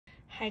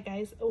Hi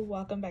guys,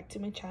 welcome back to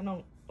my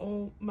channel.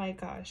 Oh my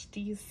gosh, do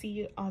you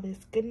see all this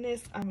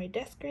goodness on my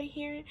desk right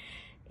here?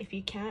 If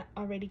you can't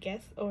already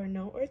guess or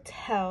know or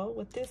tell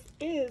what this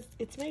is,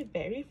 it's my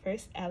very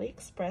first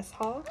AliExpress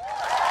haul.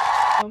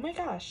 Oh my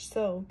gosh,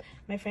 so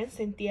my friend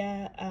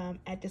Cynthia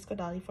at Disco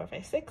Dolly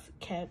 456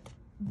 kept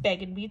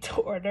begging me to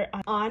order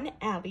on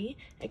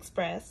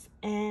AliExpress,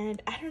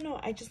 and I don't know,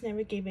 I just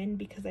never gave in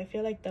because I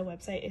feel like the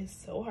website is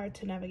so hard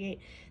to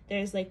navigate.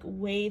 There's like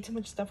way too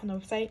much stuff on the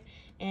website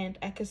and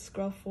I could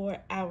scroll for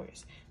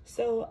hours.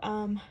 So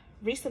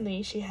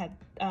recently she had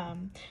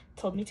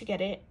told me to get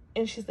it,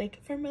 and she's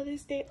like, for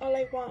Mother's Day all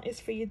I want is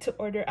for you to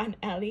order on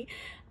Ali.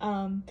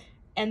 And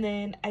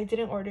then I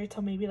didn't order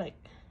till maybe like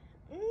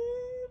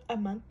a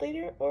month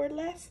later or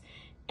less,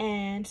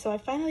 and so I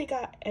finally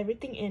got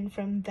everything in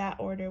from that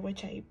order,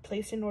 which I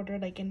placed an order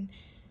like in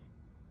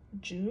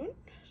June,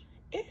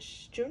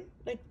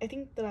 like I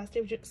think the last day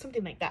of June,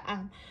 something like that.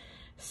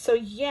 So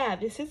yeah,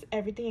 this is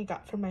everything I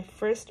got for my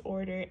first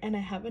order, and I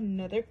have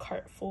another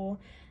cart full.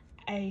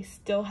 I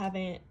still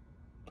haven't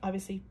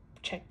obviously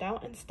checked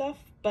out and stuff,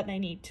 but I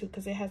need to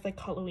because it has like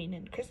Halloween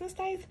and Christmas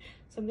ties,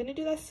 so I'm gonna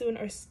do that soon,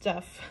 or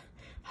stuff,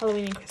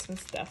 Halloween and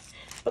Christmas stuff.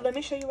 But let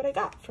me show you what I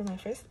got for my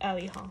first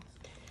Ali haul.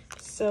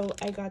 So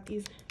I got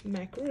these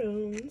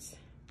macaroons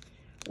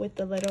with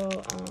the little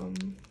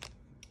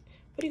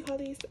what do you call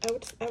these? I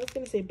was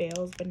gonna say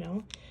bales, but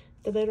no,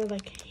 the little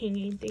like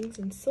hanging things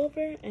in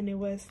silver, and it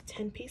was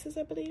 10 pieces,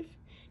 I believe.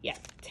 Yeah,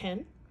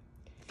 10.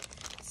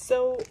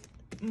 So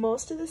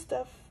most of the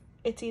stuff,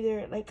 it's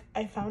either like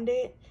I found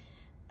it,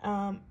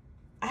 I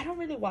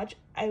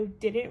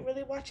didn't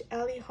really watch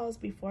Ali hauls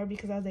before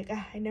because I was like,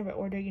 I never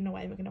order, you know,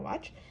 why am I gonna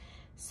watch?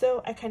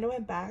 So I kind of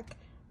went back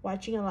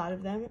watching a lot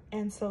of them,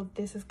 and so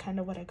this is kind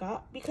of what I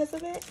got because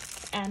of it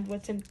and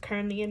what's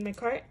currently in my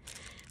cart.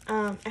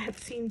 I had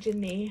seen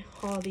Janae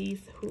haul these,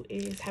 who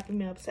is Happy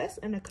Meal Obsessed,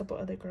 and a couple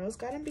other girls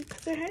got them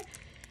because of her,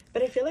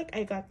 but I feel like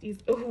I got these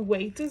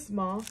way too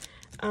small.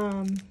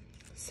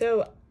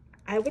 So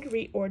I would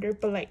reorder,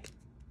 but like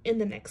in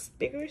the next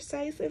bigger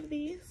size of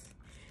these.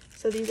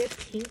 So these are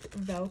pink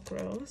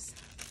Velcros,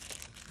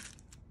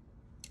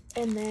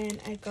 and then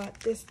I got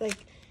this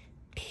like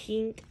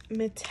pink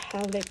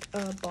metallic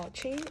ball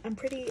chain. I'm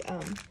pretty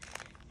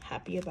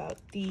happy about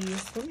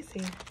these. Let me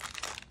see.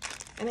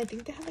 And I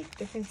think they have like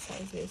different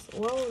sizes.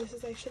 Whoa, this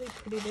is actually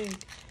pretty big.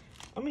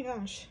 Oh my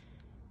gosh,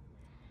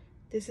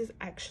 this is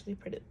actually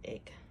pretty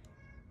big.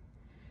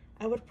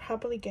 I would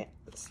probably get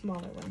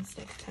smaller ones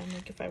next time,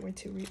 like if I were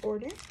to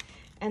reorder.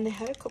 And they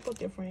had a couple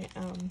different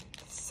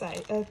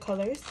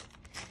colors.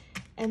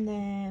 And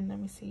then let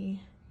me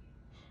see,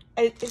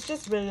 it's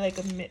just really like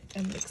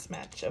a mixed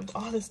match of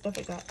all the stuff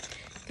I got.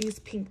 These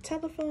pink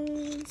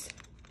telephones,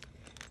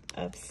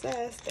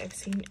 obsessed. I've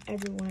seen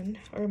everyone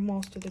or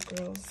most of the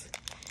girls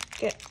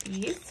get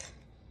these,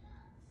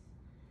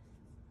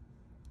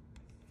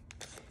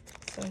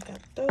 so I got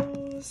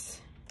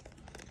those.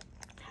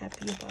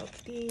 Happy about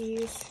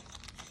these.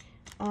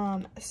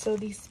 So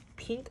these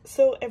pink,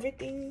 so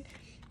everything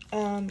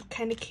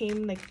kind of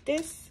came like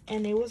this,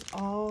 and it was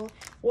all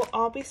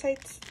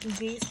besides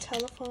these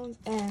telephones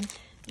and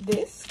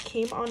this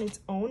came on its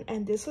own,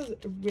 and this was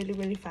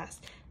really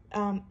fast.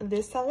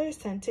 This seller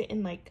sent it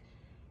in like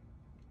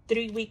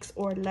 3 weeks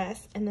or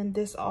less, and then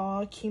this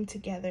all came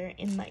together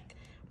in like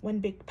one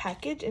big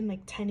package and like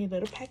tiny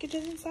little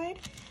packages inside.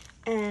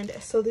 And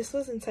so this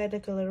was inside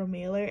like a little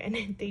mailer,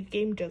 and they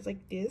came just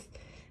like this,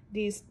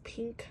 these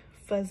pink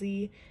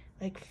fuzzy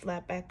like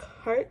flat back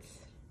hearts.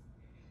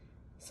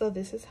 So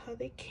this is how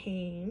they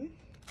came.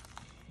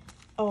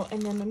 Oh,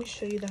 and then let me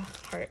show you the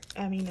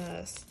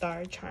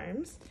star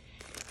charms.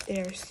 They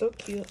are so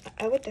cute.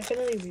 I would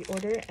definitely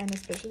reorder, and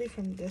especially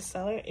from this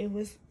seller, it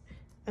was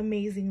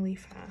amazingly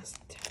fast.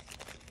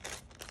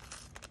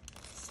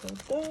 So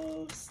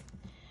those,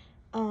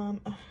 I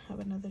have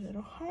another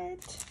little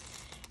heart.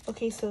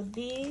 Okay, so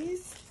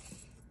these,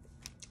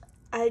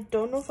 I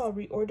don't know if I'll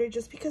reorder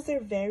just because they're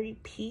very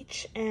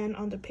peach, and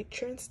on the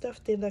picture and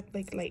stuff they look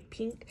like light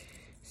pink,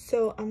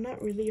 so I'm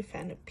not really a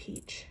fan of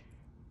peach.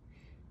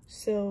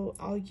 So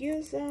I'll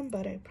use them,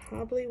 but I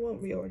probably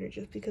won't reorder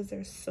just because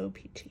they're so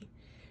peachy.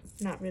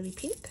 Not really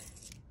pink.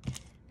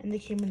 And they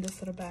came in this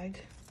little bag.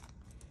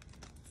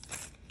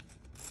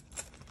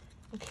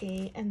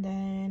 Okay, and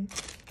then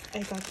I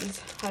got these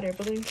hot air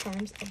balloon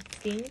charms. I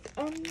think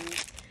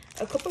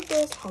a couple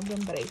girls hauled them,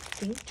 but I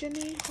think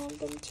Janae hauled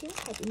them too.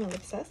 Happy Meal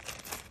Obsessed.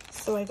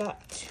 So I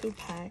got 2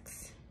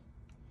 packs,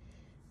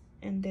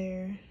 and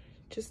they're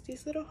just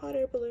these little hot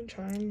air balloon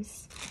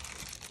charms.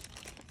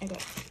 I got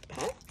 2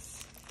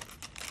 packs,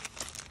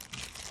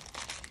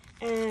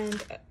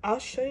 and I'll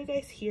show you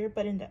guys here,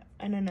 but in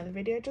another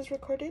video I just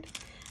recorded,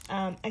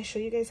 I show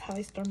you guys how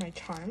I store my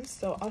charms,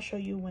 so I'll show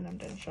you when I'm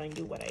done showing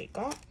you what I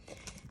got.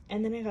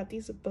 And then I got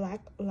these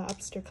black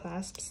lobster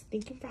clasps,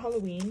 thinking for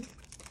Halloween.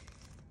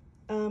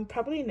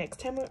 Probably next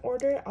time I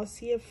order, I'll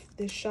see if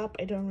this shop,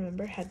 I don't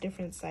remember, had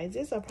different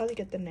sizes. I'll probably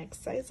get the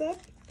next size up.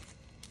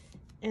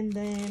 And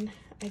then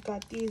I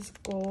got these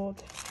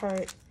gold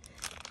heart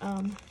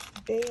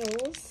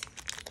bales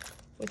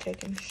which I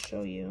can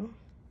show you.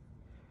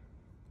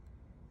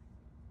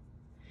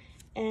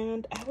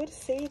 And I would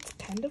say it's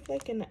kind of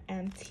like an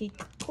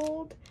antique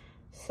gold.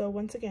 So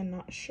once again,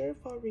 not sure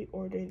if I'll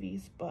reorder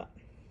these, but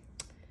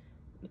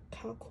look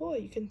how cool.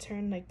 You can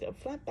turn like the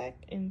flat back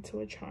into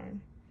a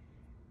charm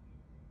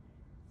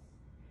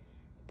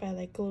by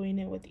like gluing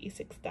it with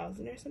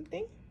E6000 or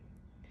something.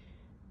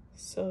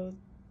 So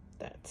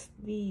that's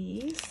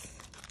these.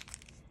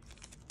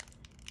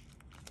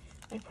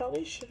 I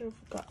probably should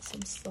have got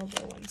some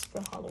silver ones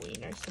for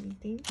Halloween or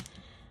something.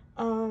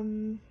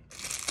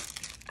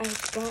 I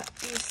got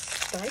these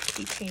star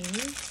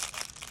keychains.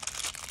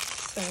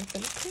 Sorry for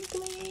the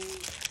crinkling.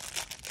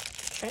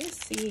 I'm trying to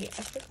see,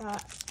 I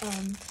forgot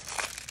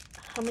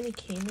how many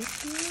came in here.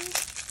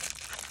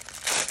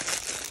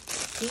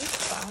 I think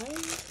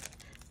 5.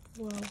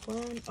 Well,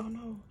 1. Oh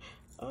no.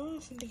 Oh,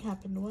 something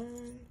happened.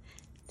 1,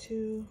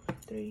 2,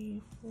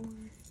 3, 4.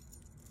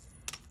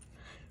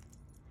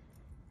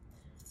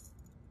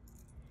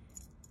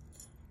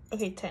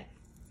 Okay, 10.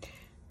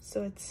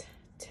 So it's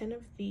 10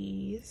 of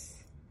these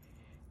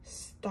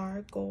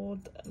star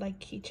gold like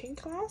keychain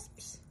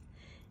clasps,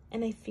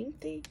 and I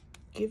think they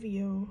give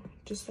you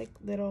just like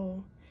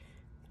little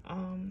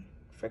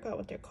forgot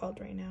what they're called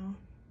right now.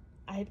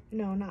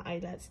 No, not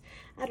eyelets.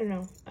 I don't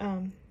know.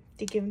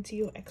 They give them to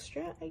you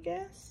extra, I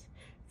guess,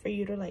 for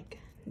you to like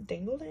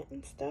dangle it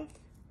and stuff.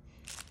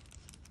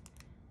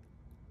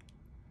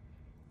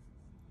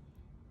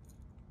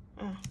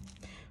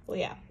 Well,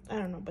 yeah, I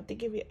don't know, but they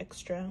give you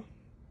extra.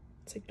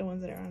 It's like the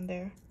ones that are on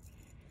there.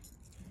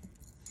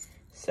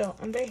 So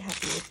I'm very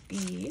happy with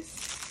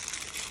these.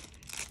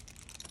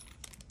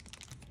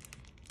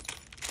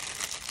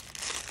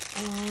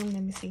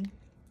 Let me see.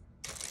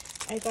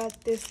 I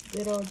got this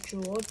little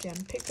jewel gem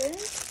picker,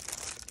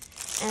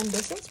 and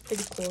this one's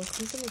pretty cool. It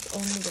comes in its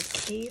own little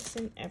case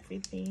and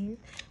everything,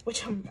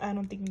 which I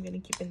don't think I'm gonna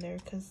keep in there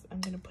because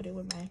I'm gonna put it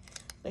with my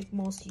like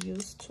most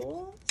used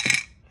tools.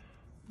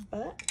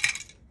 But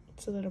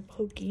it's a little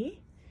pokey,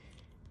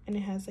 and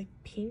it has like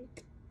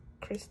pink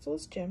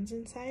crystals, gems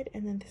inside,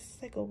 and then this is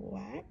like a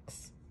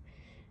wax,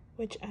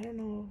 which I don't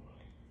know,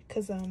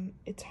 because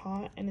it's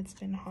hot and it's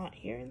been hot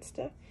here and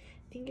stuff.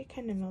 I think it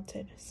kind of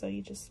melted, so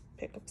you just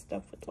pick up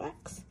stuff with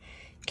wax.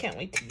 Can't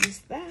wait to use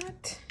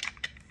that.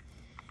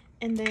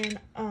 And then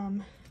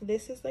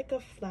this is like a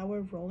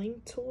flower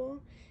rolling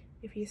tool.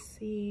 If you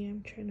see,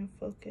 I'm trying to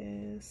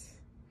focus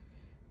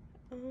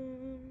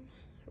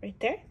right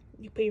there.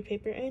 You put your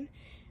paper in,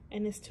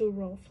 and it's to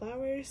roll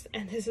flowers,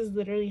 and this is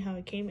literally how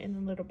it came in a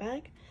little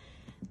bag.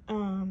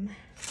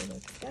 So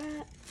that's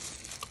that.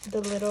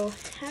 The little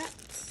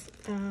hats,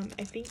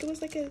 I think it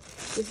was like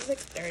this is like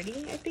 30,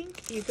 I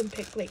think. You can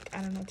pick like,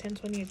 I don't know, 10,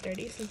 20, or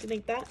 30, something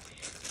like that.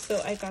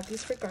 So I got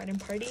these for garden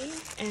party,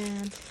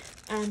 and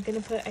I'm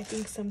gonna put, I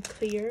think, some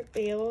clear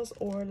bales,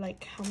 or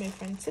like how my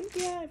friend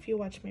Cynthia, if you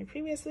watch my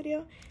previous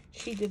video,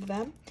 she did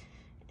them.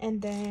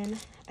 And then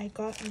I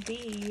got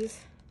these.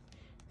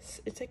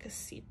 It's like a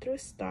see-through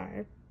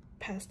star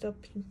pastel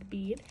pink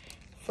bead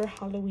for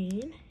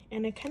Halloween,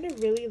 and I kind of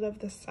really love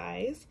the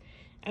size.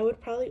 I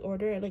would probably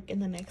order it like in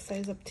the next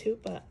size up too,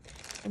 but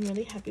I'm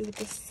really happy with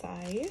the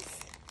size.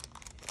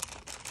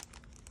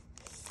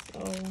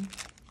 So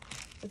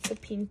it's the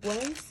pink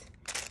ones,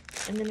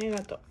 and then I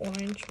got the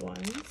orange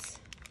ones.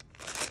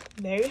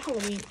 Very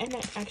Halloween. And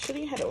I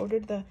actually had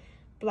ordered the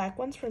black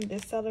ones from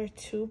this seller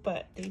too,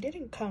 but they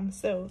didn't come.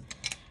 So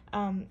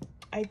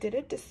I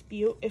didn't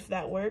dispute if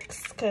that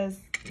works, because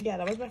yeah,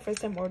 that was my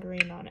first time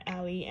ordering on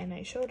Ali, and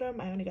I showed them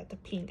I only got the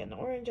pink and the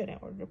orange, and I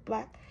ordered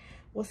black.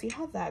 We'll see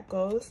how that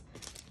goes.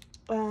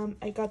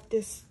 I got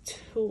this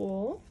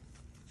tool.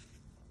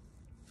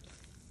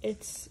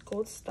 It's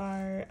Gold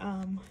Star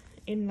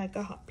in like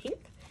a hot pink,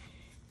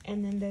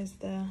 and then there's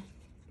the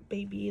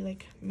baby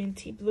like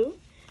minty blue,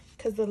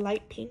 because the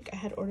light pink I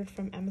had ordered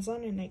from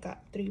Amazon, and I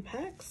got 3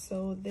 packs.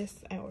 So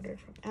this I ordered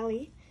from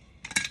Ali.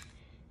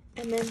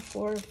 And then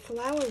for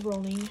flower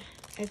rolling,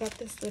 I got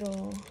this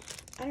little,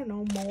 I don't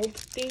know, mold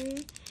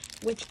thing,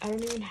 which I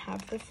don't even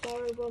have the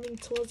flower rolling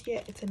tools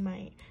yet. It's in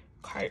my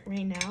cart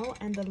right now,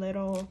 and the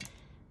little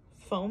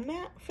foam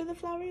mat for the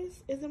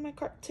flowers is in my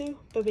cart too.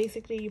 But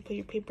basically, you put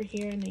your paper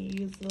here, and then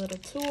you use the little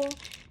tool,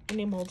 and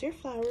they mold your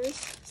flowers.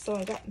 So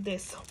I got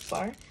this so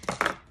far.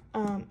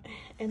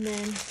 And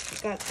then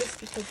got this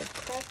because of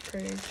Craft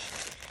Purge.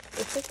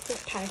 It's like for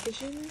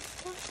packaging and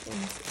stuff. Let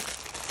me see.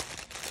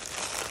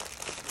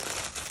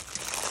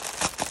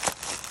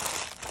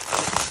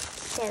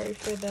 Sorry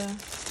for the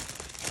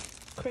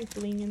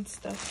crinkling and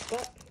stuff,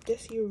 but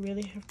this you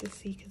really have to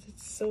see because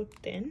it's so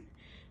thin.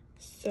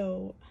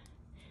 So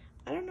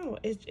I don't know,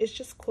 it's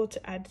just cool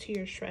to add to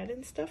your shred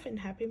and stuff in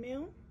Happy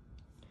Mail.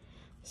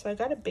 So I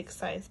got a big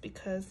size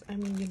because, I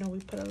mean, you know, we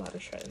put a lot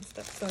of shred and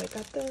stuff. So I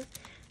got the,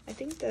 I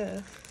think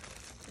the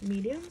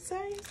medium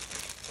size,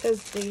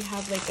 because they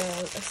have like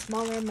a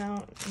smaller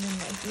amount, and then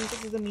I think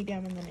this is a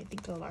medium, and then I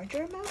think a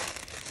larger amount.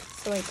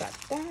 So I got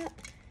that.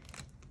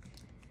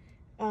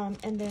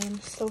 And then,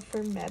 so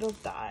for metal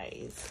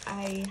dies,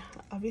 I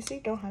obviously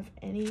don't have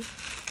any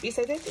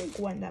besides I think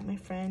one that my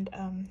friend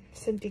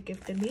Cynthia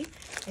gifted me.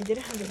 I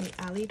didn't have any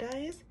Ali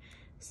dies,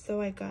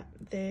 so I got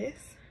this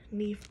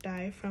leaf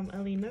die from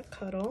Alina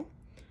Cuddle.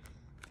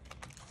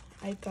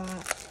 I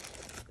got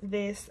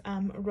this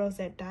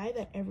rosette die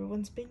that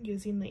everyone's been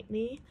using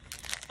lately.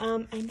 I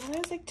know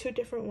there's like 2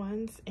 different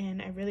ones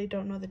and I really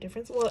don't know the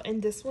difference. Well, in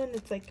this one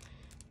it's like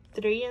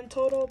 3 in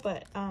total,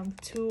 but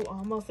 2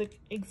 almost like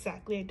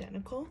exactly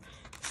identical,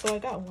 so I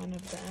got one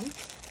of them.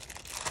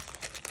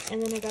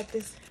 And then I got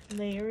this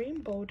layering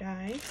bow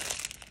die,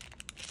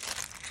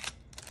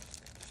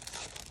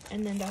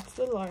 and then that's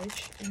the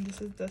large, and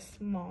this is the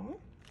small,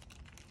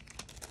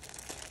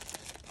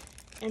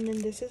 and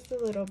then this is the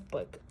little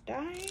book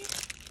die.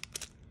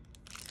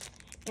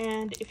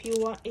 And if you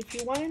want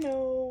to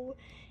know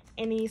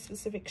any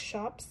specific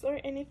shops or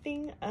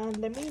anything,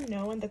 let me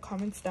know in the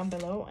comments down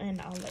below and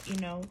I'll let you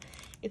know.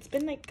 It's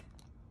been like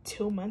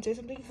 2 months or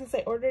something since I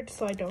ordered,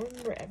 so I don't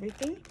remember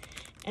everything.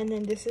 And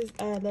then this is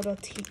a little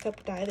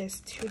teacup die. There's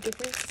 2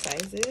 different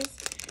sizes.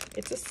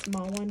 It's a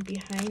small one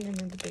behind and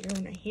then the bigger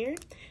one right here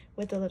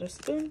with the little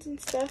spoons and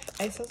stuff.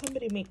 I saw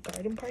somebody make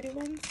garden party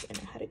ones and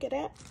I had to get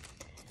it.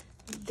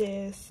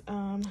 This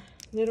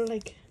little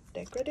like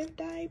decorative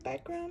die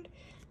background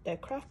that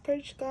Craft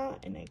Purge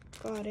got, and I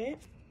got it.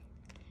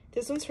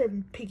 This one's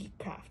from Piggy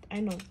Craft,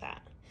 I know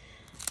that.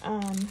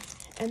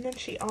 And then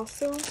she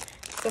also,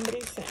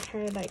 somebody sent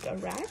her like a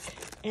rack,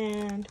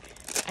 and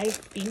I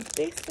think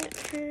they sent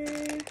her,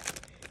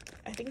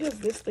 I think it was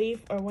this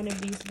leaf or one of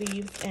these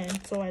leaves,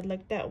 and so I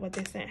looked at what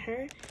they sent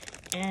her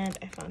and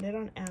I found it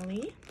on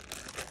Ali.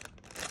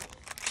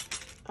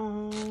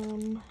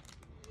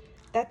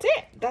 That's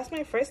it. That's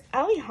my first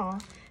Ali haul.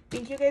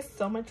 Thank you guys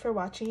so much for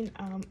watching.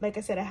 Like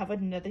I said, I have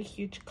another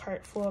huge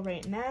cart full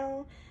right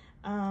now.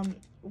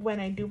 When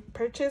I do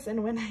purchase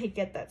and when I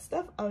get that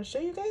stuff, I'll show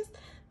you guys.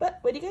 But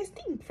what do you guys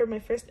think for my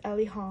first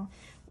Ali haul?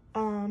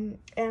 And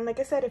like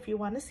I said, if you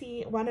want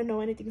to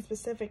know anything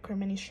specific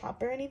from any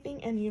shop or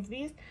anything, any of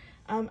these,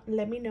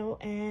 let me know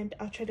and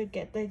I'll try to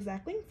get the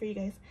exact link for you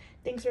guys.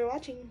 Thanks for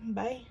watching.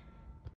 Bye.